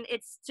 and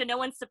it's to no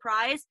one's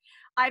surprise.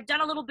 I've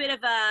done a little bit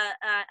of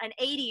an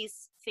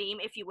 80s theme,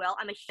 if you will.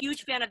 I'm a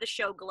huge fan of the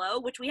show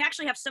GLOW, which we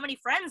actually have so many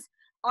friends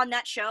on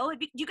that show.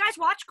 Do you guys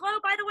watch GLOW,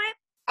 by the way?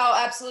 Oh,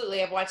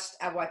 absolutely. I've watched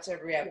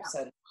every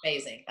episode.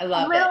 Amazing. I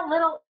love it.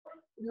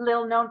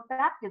 Little known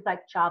fact is like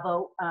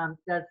Chavo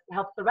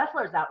helps the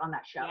wrestlers out on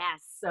that show.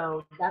 Yes.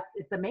 So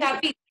it's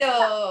amazing.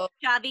 Chavito.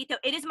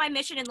 It is my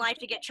mission in life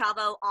to get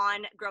Chavo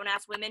on Grown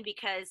Ass Women,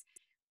 because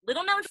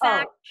little known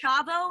fact,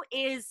 Chavo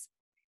is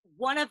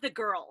one of the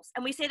girls.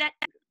 And we say that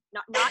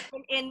not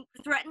in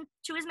threatened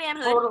to his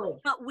manhood, totally.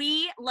 But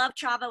we love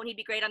Chavo and he'd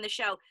be great on the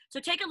show. So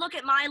take a look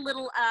at my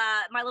little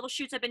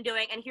shoots I've been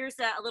doing, and here's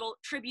a little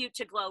tribute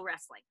to GLOW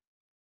Wrestling.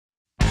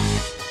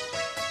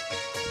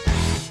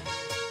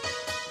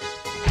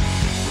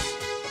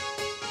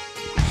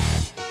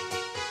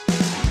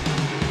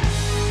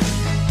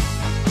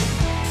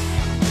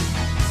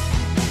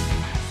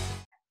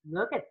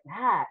 Look at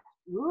that.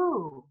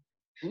 Ooh,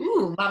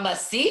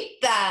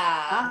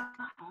 mamacita.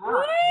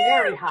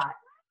 Very hot.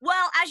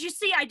 Well, as you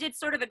see, I did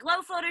sort of a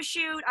GLOW photo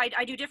shoot.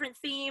 I do different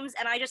themes,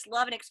 and I just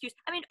love an excuse.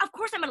 I mean, of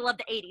course I'm going to love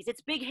the 80s.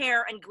 It's big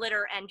hair and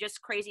glitter and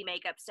just crazy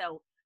makeup,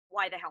 so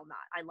why the hell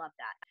not? I love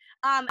that.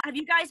 Have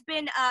you guys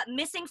been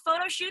missing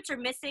photo shoots or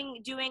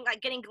missing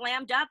getting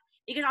glammed up?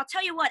 Because I'll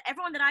tell you what,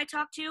 everyone that I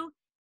talk to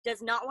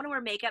does not want to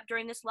wear makeup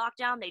during this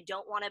lockdown. They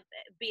don't want to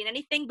be in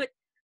anything but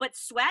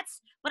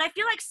sweats. But I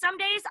feel like some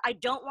days I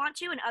don't want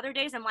to, and other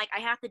days I'm like, I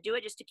have to do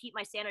it just to keep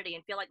my sanity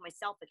and feel like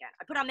myself again.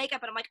 I put on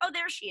makeup and I'm like, oh,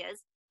 there she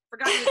is.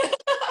 Forgot.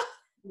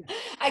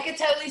 I could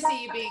totally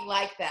see you being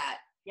like that.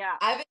 Yeah.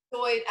 I've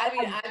been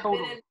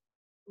in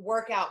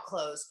workout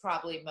clothes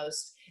probably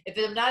most. If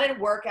I'm not in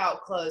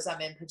workout clothes, I'm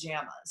in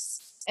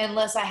pajamas.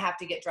 Unless I have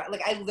to get dressed.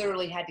 Like, I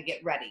literally had to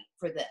get ready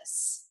for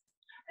this.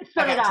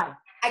 So did I.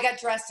 I got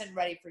dressed and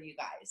ready for you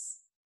guys.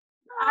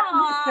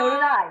 So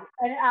did I.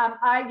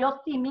 And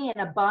you'll see me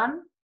in a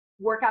bun,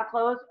 workout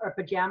clothes, or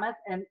pajamas,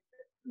 and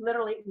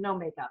literally no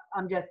makeup.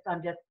 I'm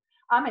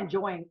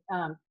enjoying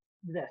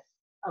this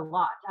a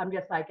lot. I'm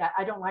just like,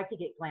 I don't like to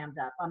get glammed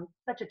up. I'm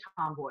such a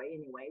tomboy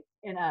anyway.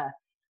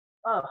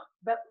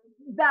 But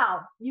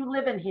Val, you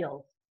live in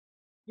heels.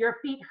 Your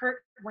feet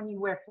hurt when you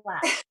wear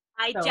flats.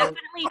 I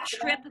definitely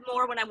trip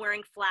more when I'm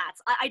wearing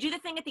flats. I do the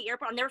thing at the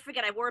airport. I'll never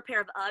forget, I wore a pair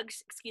of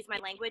Uggs, excuse my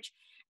language,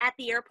 at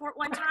the airport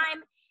one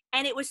time.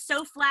 And it was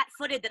so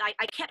flat-footed that I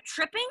kept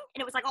tripping,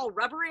 and it was like all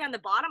rubbery on the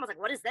bottom. I was like,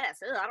 what is this?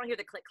 Ugh, I don't hear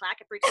the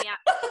click-clack. It freaks me out.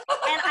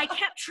 And I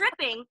kept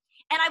tripping,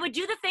 and I would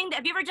do the thing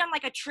have you ever done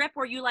like a trip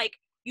where you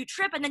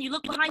trip and then you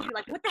look behind you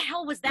like, what the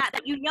hell was that?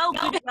 That you know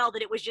good and well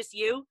that it was just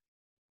you.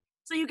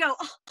 So you go,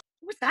 oh,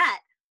 what was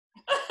that?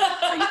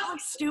 So you look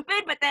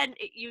stupid, but then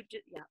yeah.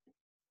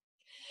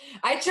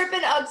 I trip in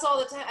Uggs all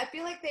the time. I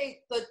feel like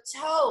the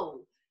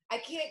toe, I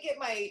can't get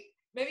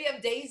maybe I'm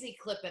daisy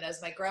clipping,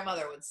 as my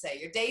grandmother would say.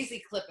 You're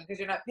daisy clipping because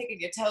you're not picking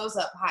your toes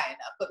up high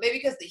enough. But maybe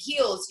because the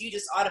heels, you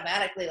just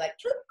automatically like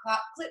clip,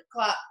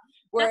 clop.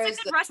 Whereas that's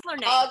a good wrestler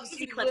name. Uggs,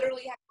 you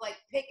literally have to like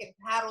pick and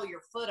paddle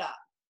your foot up.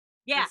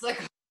 Yeah.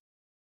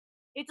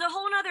 It's a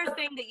whole other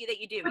thing that you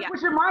do. Yeah.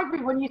 Which reminds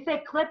me, when you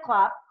say clip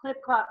clop, what's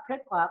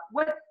clip clop,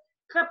 bang,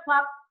 clip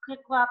clop,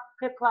 clip clop,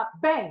 clip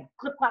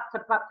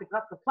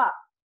clop, clip clop.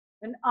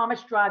 An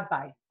Amish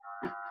drive-by.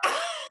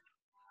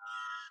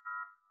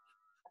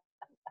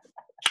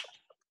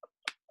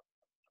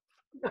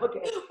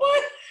 Okay.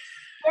 What?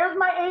 There's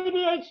my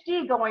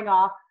ADHD going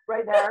off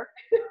right there.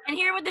 And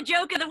here with the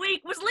joke of the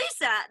week was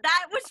Lisa. I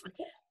didn't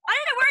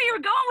know where you were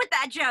going with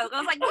that joke. I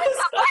was like, what?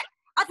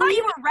 I thought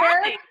you were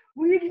rapping.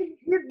 You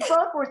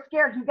both were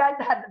scared. You guys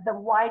had the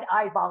wide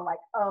eyeball, like,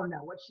 oh no,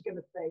 what's she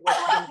gonna say?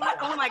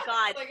 Oh my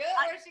God. Like,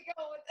 where's she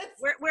going with this?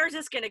 Where's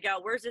this gonna go?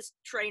 Where's this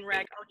train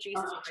wreck? Oh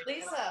Jesus.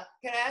 Lisa,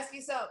 can I ask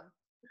you something?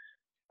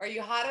 Are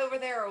you hot over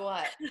there or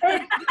what?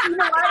 And, you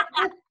know what?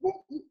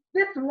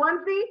 This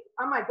onesie,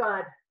 oh my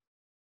God.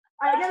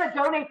 I gotta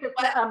donate this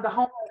to the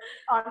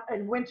homeless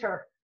in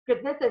winter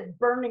because this is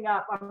burning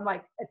up. I'm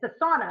like, it's a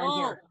sauna in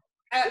here.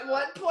 At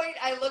one point,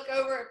 I look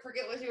over and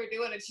forget what you were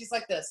doing, and she's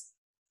like this.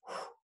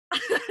 Do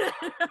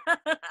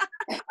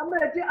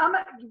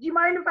you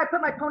mind if I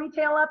put my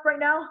ponytail up right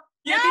now?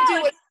 You can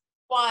do what you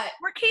want.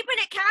 We're keeping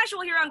it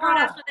casual here on Grown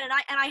Ass Women,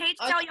 and I hate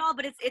to tell y'all,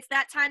 but it's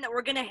that time that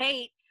we're gonna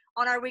hate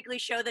on our weekly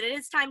show that it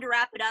is time to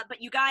wrap it up.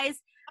 But you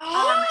guys,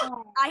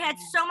 I had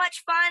so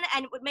much fun,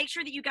 and make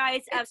sure that you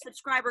guys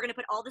subscribe. We're gonna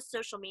put all the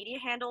social media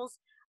handles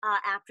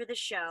after the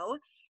show,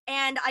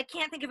 and I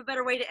can't think of a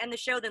better way to end the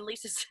show than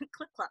Lisa's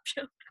clip clop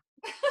show.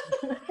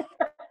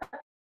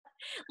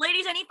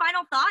 Ladies, any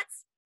final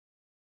thoughts?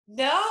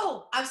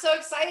 No, I'm so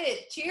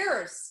excited.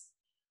 Cheers.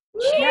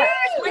 Cheers,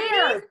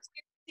 Cheers.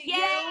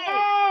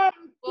 Yay.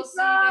 We'll see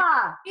you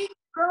next week.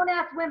 Grown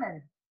ass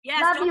women.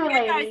 Yes, Love don't you,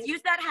 forget, ladies. guys,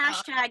 use that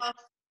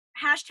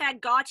hashtag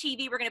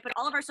GAWTV. We're going to put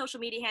all of our social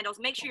media handles.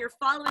 Make sure you're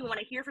following. We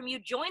want to hear from you.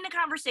 Join the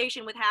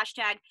conversation with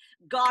hashtag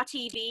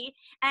GAWTV.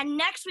 And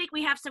next week,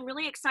 we have some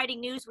really exciting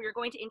news. We are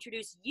going to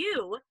introduce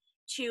you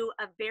to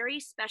a very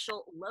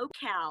special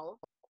low-cal,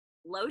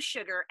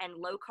 low-sugar, and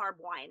low-carb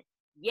wine.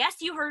 Yes,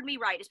 you heard me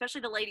right.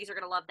 Especially the ladies are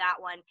going to love that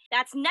one.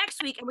 That's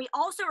next week. And we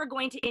also are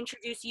going to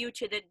introduce you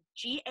to the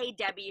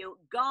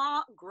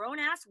GAW Grown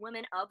Ass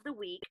Women of the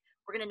Week.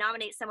 We're going to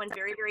nominate someone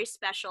very, very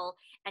special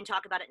and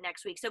talk about it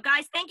next week. So,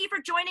 guys, thank you for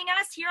joining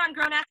us here on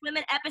Grown Ass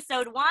Women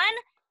Episode 1.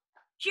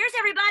 Cheers,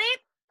 everybody.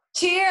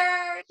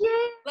 Cheers.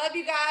 Cheers. Love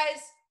you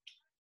guys.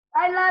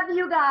 I love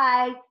you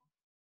guys.